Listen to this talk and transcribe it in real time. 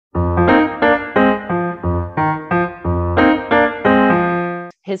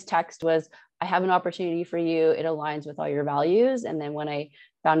his text was, I have an opportunity for you. It aligns with all your values. And then when I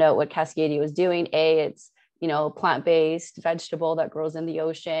found out what Cascadia was doing, it's, plant-based vegetable that grows in the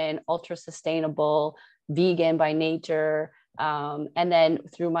ocean, ultra sustainable, vegan by nature. And then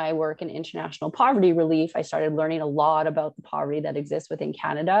through my work in international poverty relief, I started learning a lot about the poverty that exists within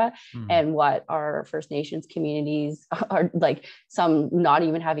Canada and what our First Nations communities are like, some not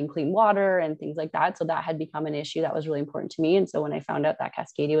even having clean water and things like that. So that had become an issue that was really important to me. And so when I found out that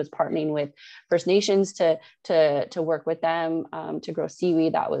Cascadia was partnering with First Nations to work with them to grow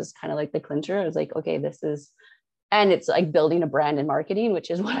seaweed, that was kind of like the clincher. I was like, okay, and it's like building a brand and marketing, which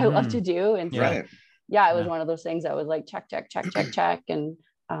is what I love to do. And so it was one of those things that was like, check. And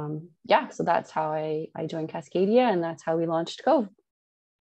so that's how I joined Cascadia, and that's how we launched Kove.